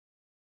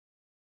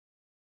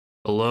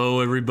Hello,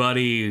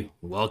 everybody.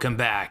 Welcome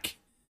back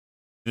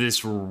to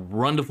this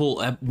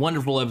wonderful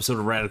episode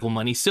of Radical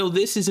Money. So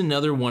this is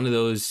another one of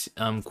those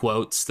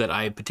quotes that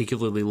I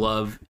particularly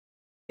love,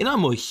 and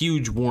I'm a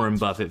huge Warren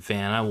Buffett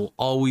fan. I will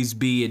always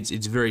be.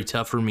 It's very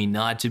tough for me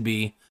not to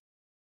be.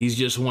 He's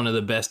just one of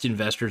the best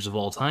investors of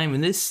all time,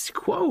 and this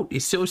quote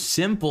is so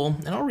simple,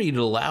 and I'll read it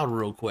aloud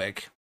real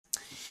quick.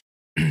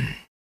 In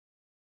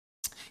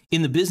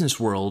the business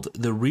world,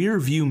 the rear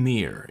view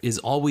mirror is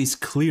always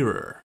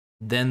clearer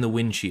than the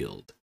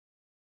windshield.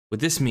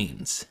 What this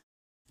means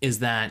is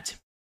that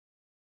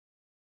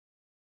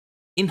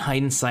in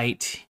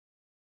hindsight,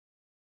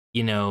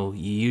 you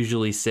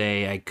usually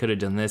say, I could have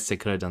done this, I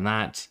could have done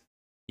that.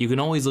 You can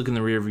always look in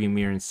the rear view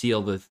mirror and see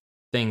all the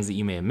things that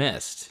you may have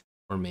missed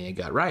or may have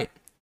got right.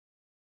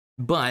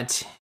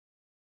 But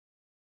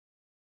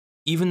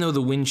even though the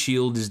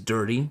windshield is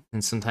dirty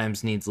and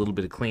sometimes needs a little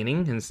bit of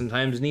cleaning and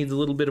sometimes needs a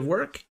little bit of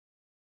work,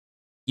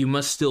 you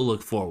must still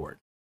look forward,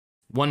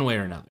 one way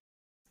or another.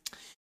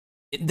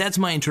 That's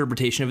my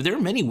interpretation of it. There are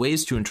many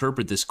ways to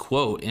interpret this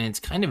quote, and it's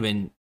kind of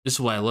this is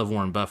why I love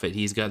Warren Buffett.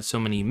 He's got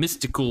so many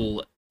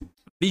mystical,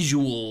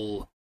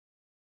 visual,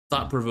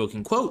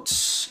 thought-provoking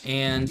quotes,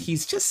 and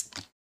that's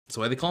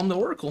why they call him the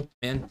Oracle,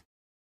 man.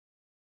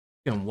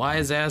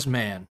 Wise-ass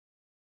man.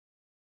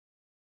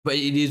 But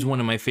it is one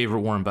of my favorite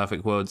Warren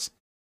Buffett quotes,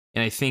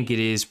 and I think it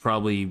is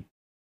probably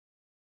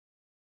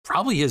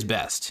his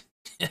best.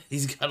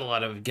 He's got a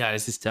lot of, God,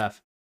 this is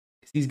tough.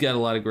 He's got a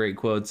lot of great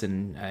quotes,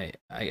 and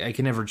I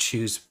can never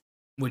choose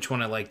which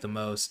one I like the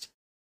most.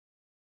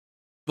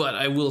 But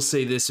I will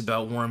say this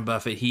about Warren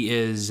Buffett. He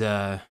is,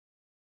 this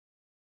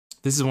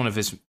is one of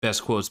his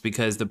best quotes,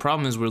 because the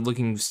problem is we're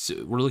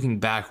looking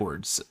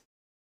backwards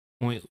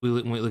when we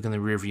look in the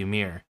rearview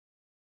mirror.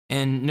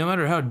 And no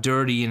matter how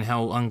dirty and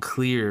how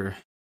unclear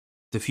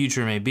the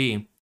future may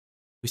be,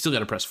 we still got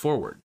to press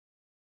forward.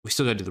 We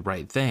still got to do the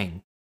right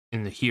thing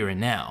in the here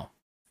and now.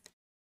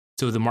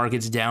 So if the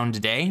market's down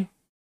today,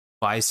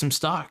 buy some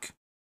stock.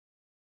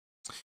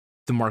 If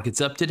the market's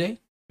up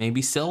today,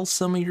 maybe sell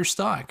some of your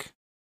stock.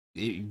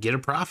 Get a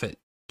profit.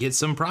 Get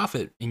some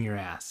profit in your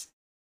ass.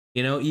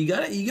 You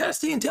gotta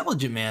stay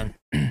intelligent, man.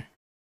 And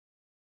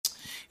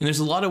there's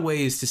a lot of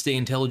ways to stay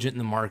intelligent in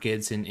the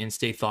markets and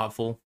stay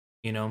thoughtful,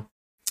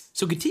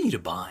 So continue to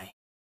buy.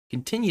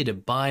 Continue to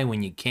buy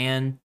when you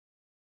can.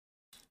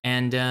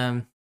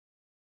 And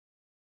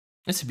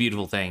it's a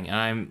beautiful thing.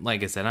 And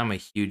like I said, I'm a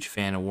huge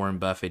fan of Warren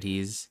Buffett.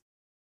 He's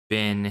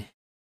been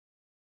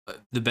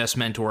the best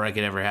mentor I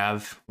could ever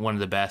have, one of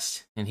the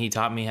best, and he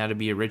taught me how to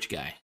be a rich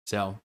guy.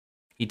 So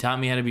he taught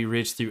me how to be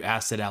rich through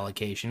asset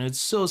allocation. It's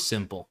so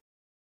simple.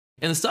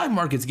 And the stock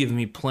market's given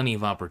me plenty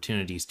of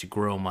opportunities to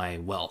grow my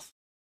wealth,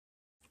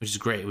 which is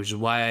great, which is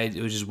why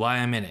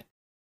I'm in it.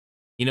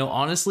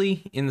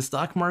 Honestly, in the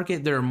stock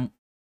market, there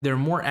are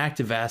more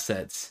active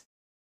assets.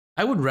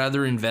 I would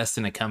rather invest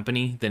in a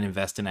company than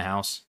invest in a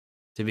house,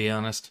 to be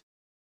honest.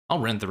 I'll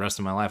rent the rest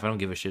of my life. I don't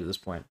give a shit at this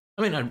point.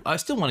 I mean, I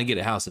still want to get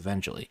a house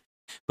eventually.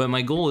 But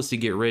my goal is to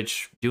get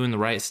rich doing the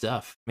right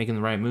stuff, making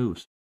the right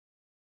moves.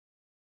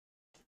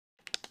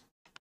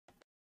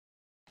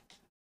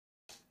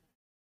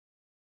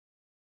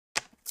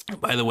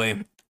 By the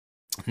way,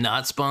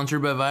 not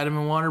sponsored by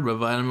Vitamin Water, but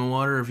Vitamin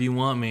Water, if you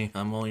want me,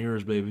 I'm all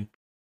yours, baby.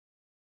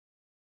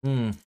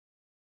 Ooh.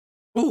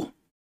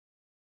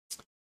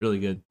 Really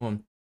good.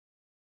 One.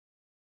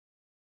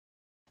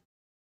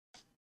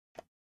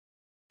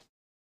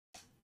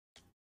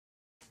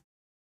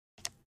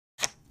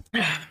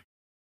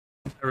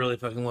 I really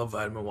fucking love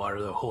Vitamin Water,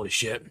 though. Holy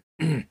shit.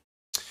 I'm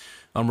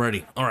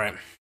ready. All right.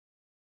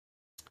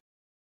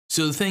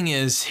 So the thing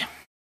is,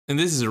 and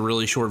this is a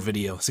really short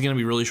video. It's going to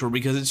be really short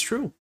because it's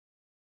true.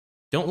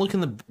 Don't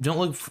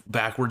look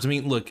backwards. I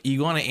mean, look,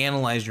 you want to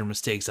analyze your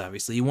mistakes,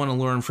 obviously. You want to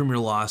learn from your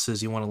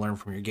losses. You want to learn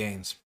from your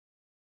gains.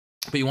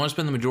 But you want to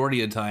spend the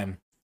majority of the time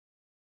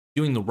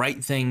doing the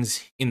right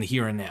things in the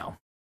here and now.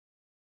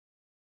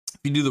 If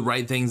you do the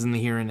right things in the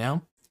here and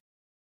now,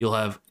 you'll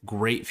have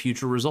great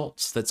future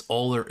results. That's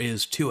all there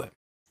is to it.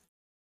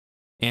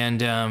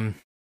 And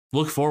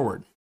look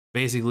forward,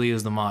 basically,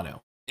 is the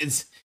motto.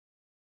 It's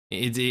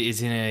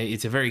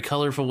a very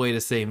colorful way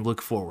to say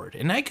look forward.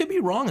 And I could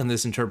be wrong on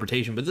this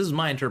interpretation, but this is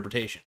my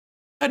interpretation.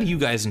 How do you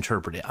guys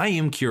interpret it? I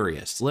am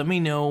curious. Let me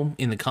know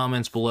in the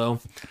comments below.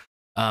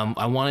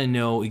 I want to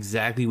know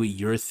exactly what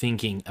you're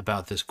thinking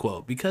about this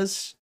quote,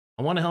 because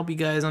I want to help you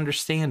guys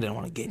understand it. I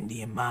want to get into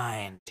your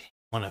mind.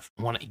 I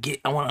want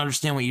to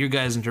understand what your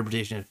guys'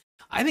 interpretation is.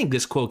 I think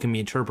this quote can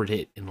be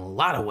interpreted in a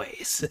lot of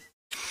ways.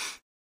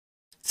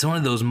 It's one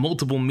of those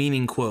multiple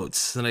meaning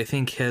quotes that I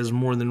think has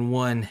more than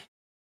one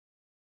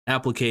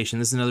application.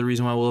 This is another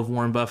reason why I love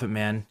Warren Buffett,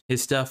 man.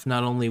 His stuff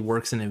not only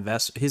works in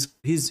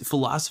his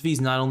philosophies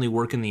not only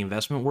work in the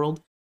investment world,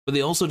 but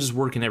they also just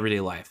work in everyday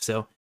life.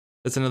 So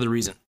that's another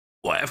reason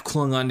why I've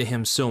clung on to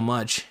him so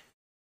much.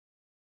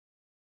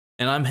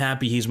 And I'm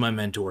happy he's my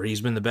mentor.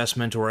 He's been the best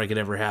mentor I could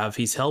ever have.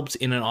 He's helped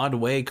in an odd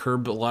way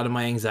curb a lot of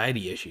my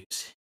anxiety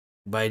issues.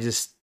 But I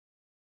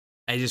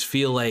just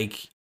feel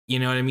like, you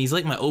know what I mean? He's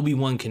like my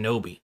Obi-Wan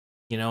Kenobi.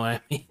 You know what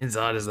I mean? As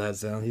odd as that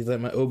sounds, he's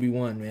like my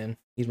Obi-Wan, man.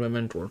 He's my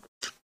mentor.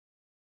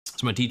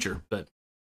 He's my teacher, but